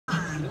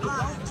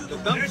The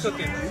dump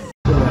cooking.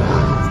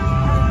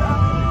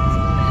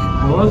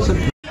 What's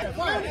it?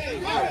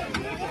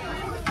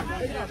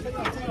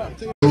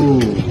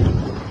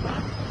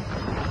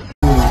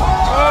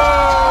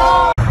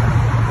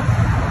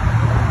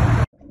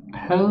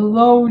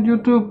 Hello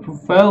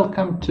YouTube,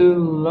 welcome to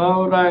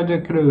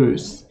Lowrider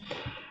Cruise.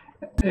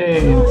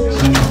 And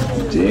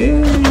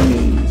today,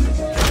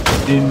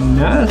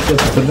 another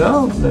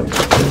problem.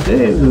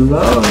 Today,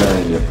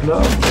 Lowrider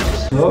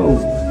Problems. So,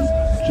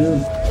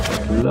 too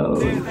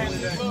close.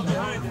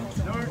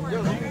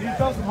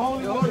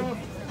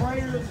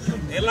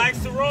 It likes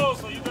to roll,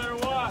 so you better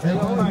watch.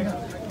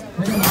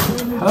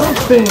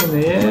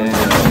 Hopping, yeah.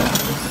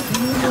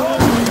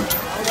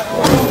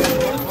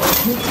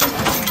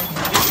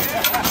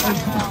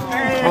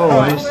 Oh,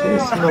 I see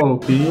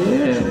smoke,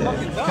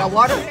 yeah. Got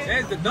water?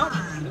 Hey, the dump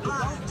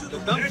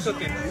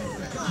cooking.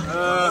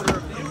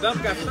 The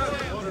dump got stuck.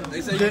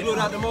 They say you blew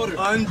out the motor.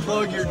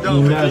 Unplug your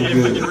dump Not if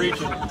good. you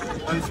reach it.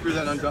 Unscrew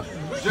that undump.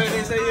 Jay,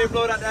 they say you didn't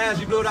blow it out the ass,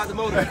 you blew it out the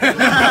motor.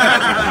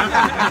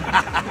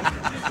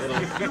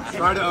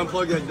 Try to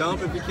unplug that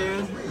dump if you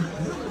can.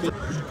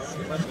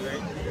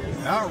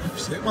 Oh,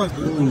 shit must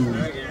be.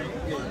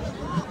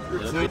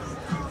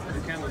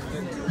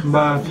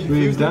 But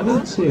we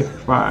didn't see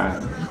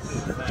fire.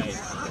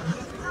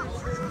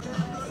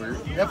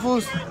 That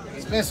fool's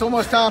spent so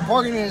much time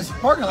parking in his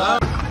parking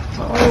lot.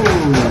 Oh,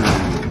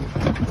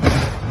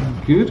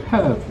 good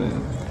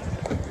heaven.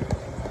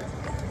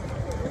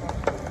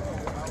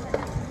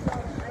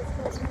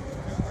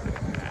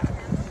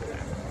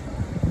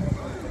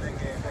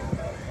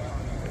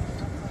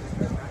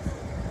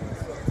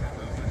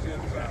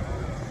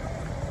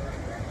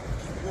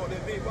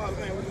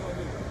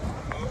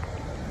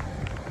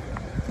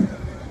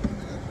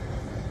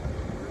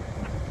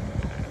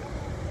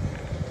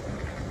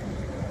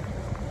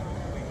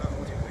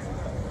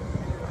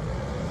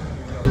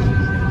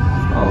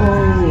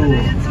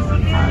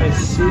 I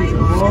see.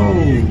 Whoa,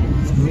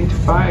 need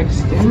fire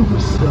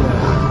extinguisher.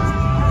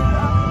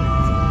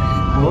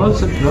 What's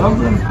the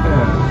problem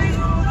here?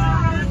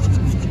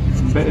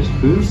 Best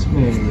boost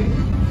maybe.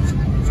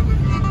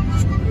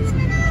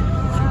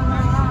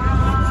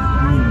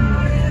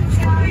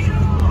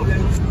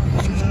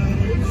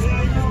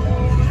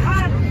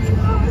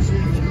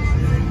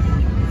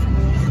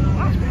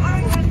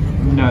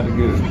 Not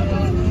good.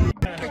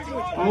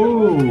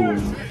 Oh.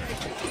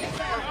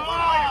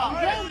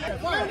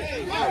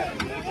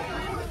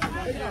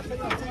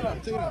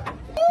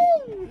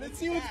 Let's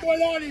see what's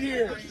going on in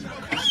here.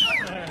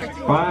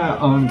 Fire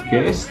on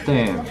gas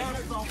tank.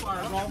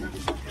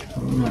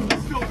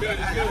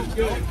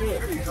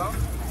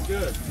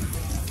 Good.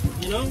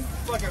 You know?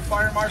 Fucking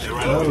fire marshal.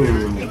 Oh,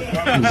 is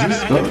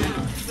this stuff?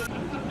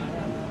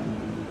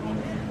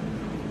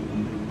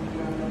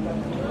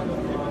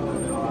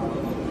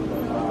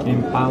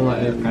 Impala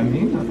el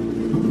camino.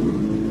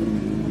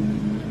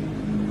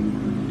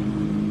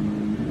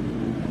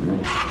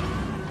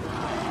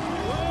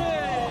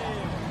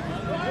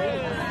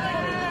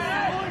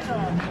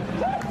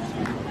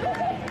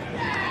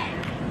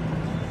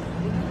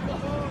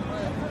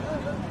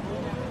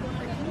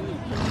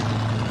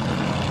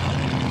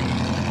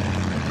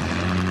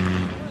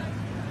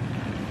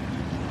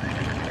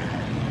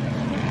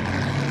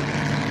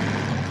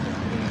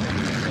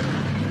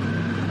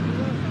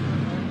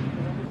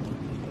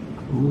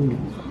 Ooh,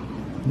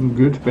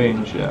 good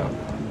paint job.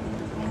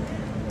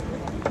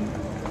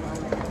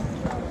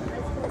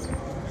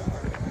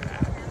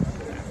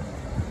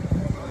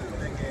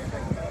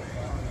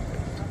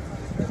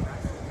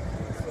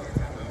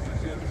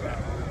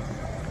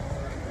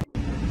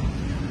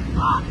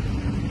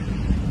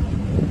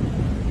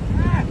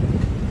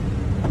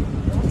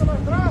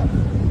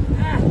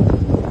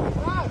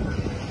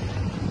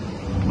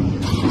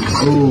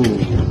 Ooh.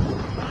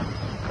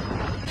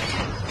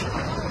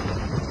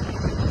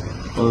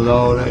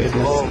 Lowrider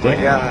Oh my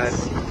god.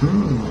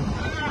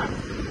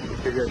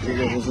 You're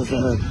good. This is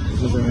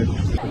ahead.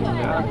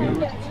 Not good.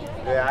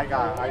 Yeah, I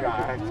got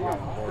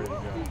bored.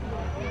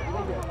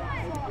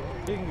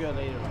 You can go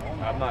later.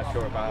 I'm not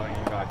sure about it.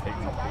 You gotta take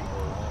some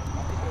people.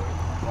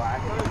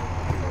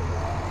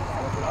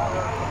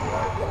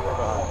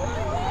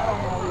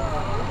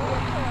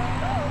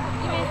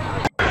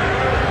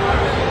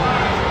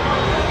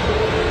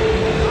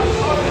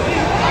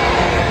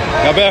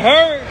 Y'all better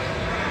hurry!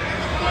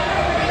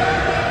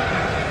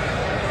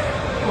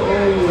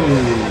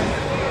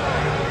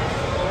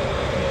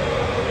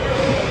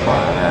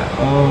 Fire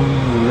on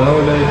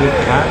Lowrider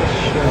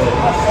Castle.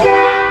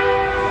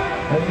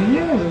 And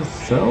yeah,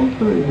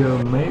 silver ago,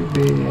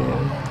 maybe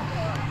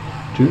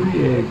 2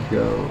 years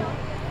ago.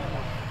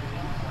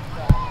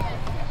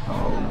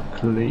 Oh,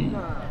 clean.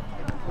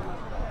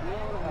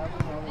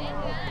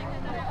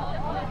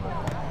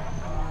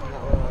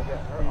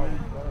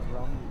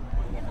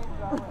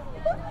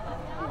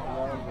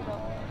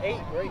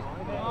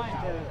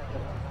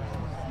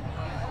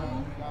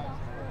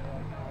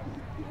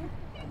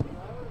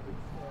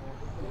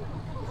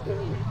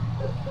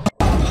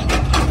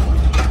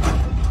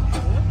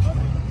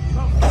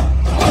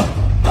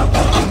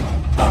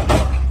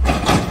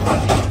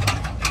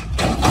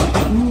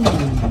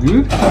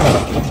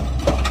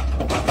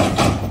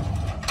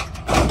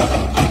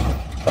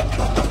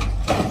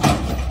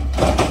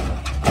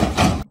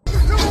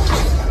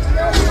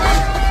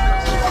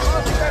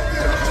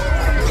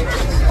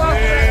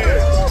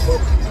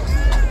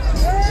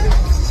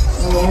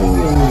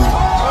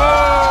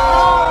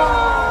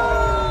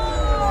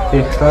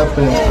 up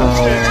and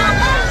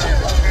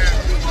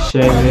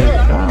shave it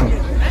down.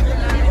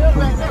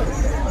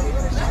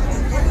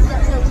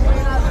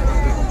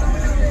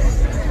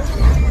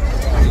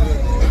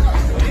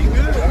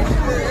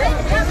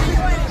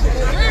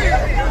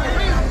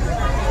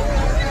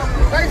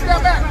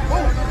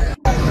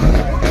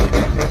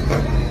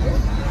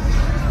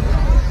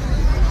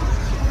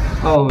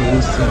 Oh,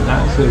 this is a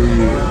nice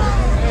view.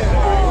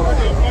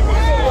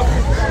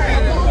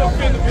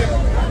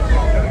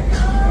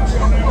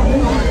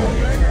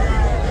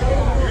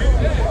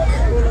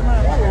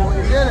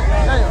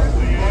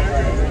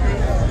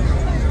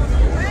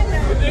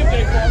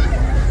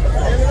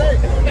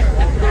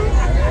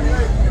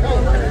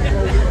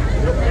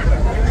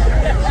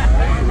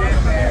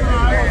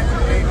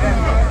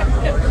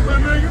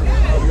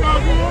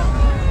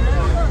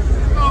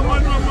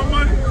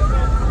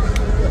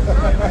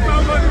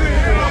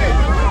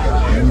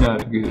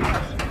 Not good.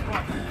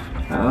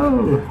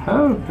 Oh,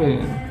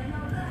 helping.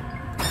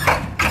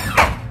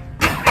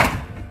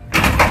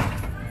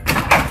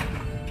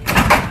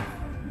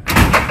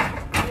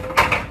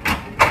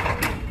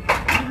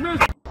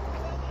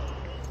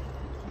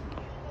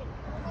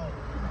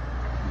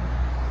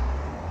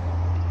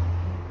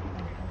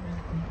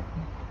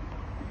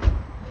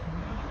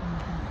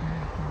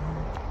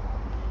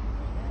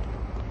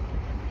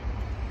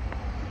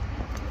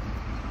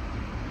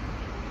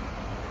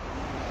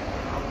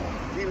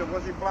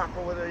 Once he blocked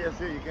over there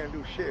yesterday, you can't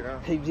do shit, huh?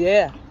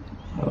 Yeah.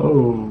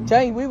 Oh.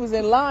 Tell you, we was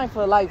in line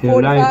for like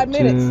 45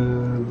 minutes.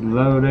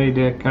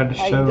 Lowrider cut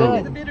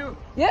show.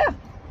 Yeah.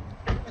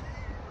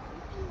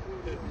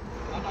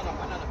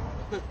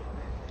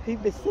 He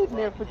been sitting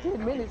there for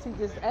 10 minutes. He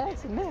just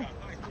asking now.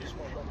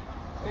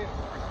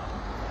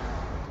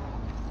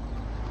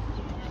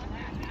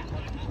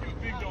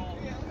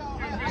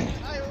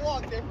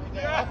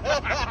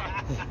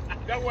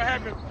 That's what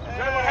happened.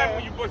 That's what happened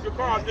when you push your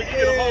car. Nigga, you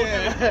get a hold of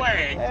the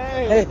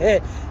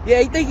flag. Yeah,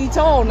 he think he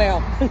tall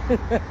now.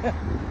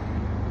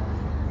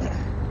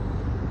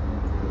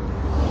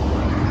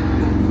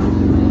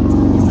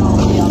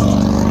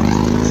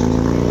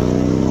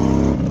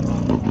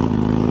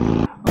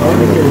 Oh,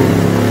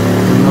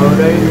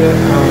 Lowrider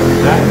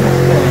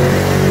dinosaur.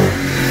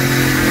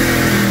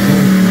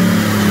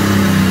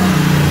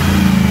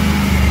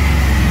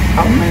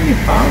 How many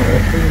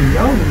powers do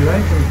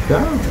Lowrider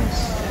guns?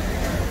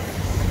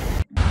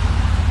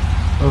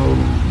 Oh,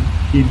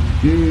 he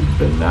did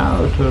been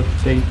out of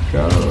take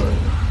on.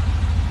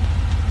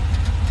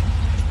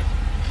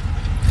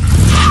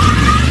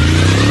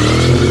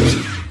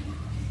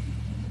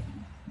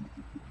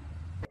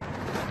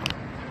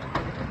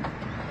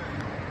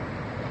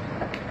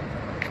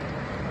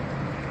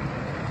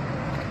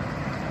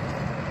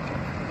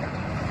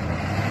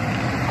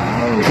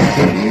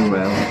 Okay,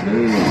 well,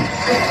 please.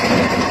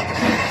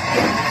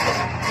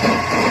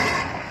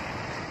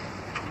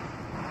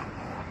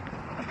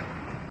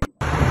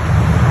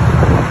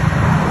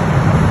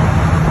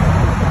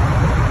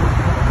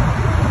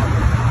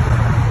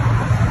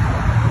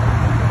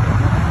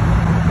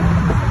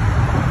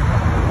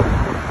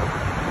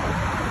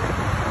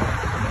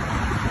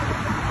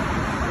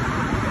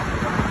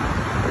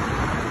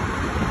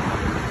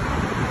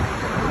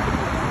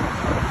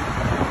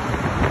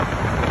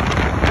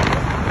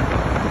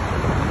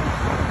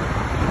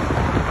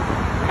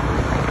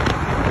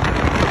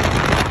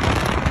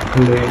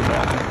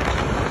 Playback.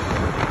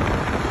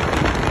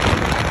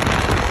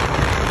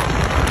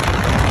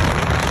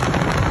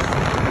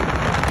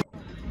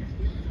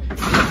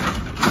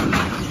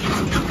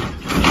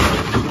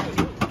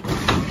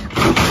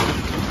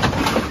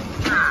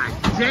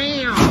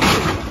 Damn!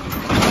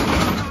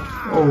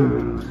 Oh.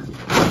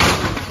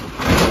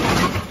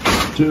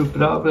 2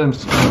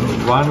 problems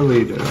on 1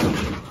 reader.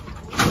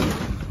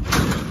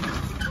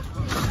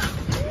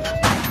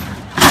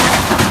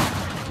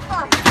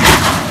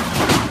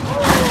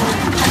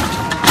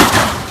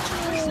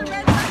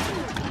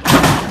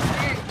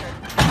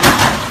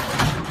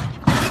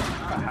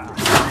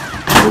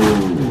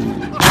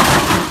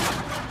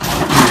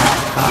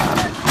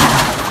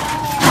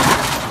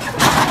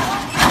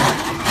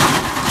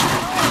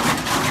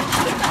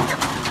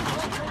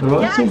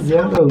 What's a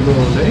yellow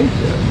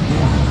Lowrider?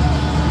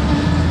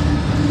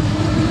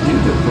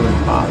 Beautiful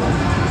impala.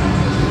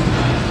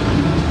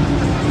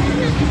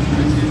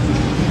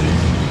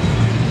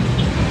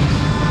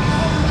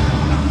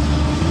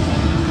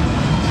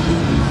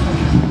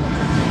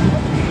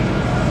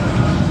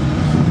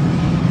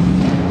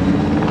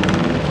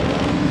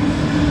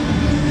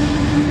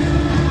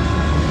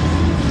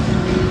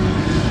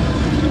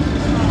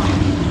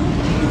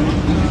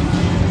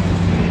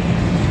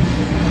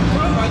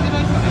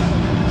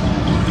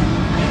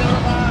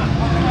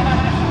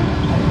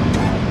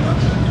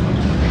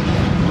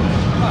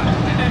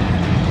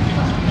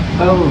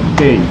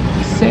 Okay,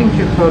 thank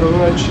you for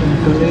watching.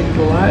 Click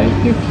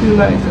like if you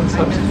like and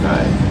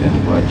subscribe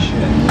and watch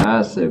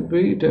another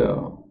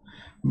video.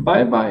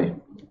 Bye bye.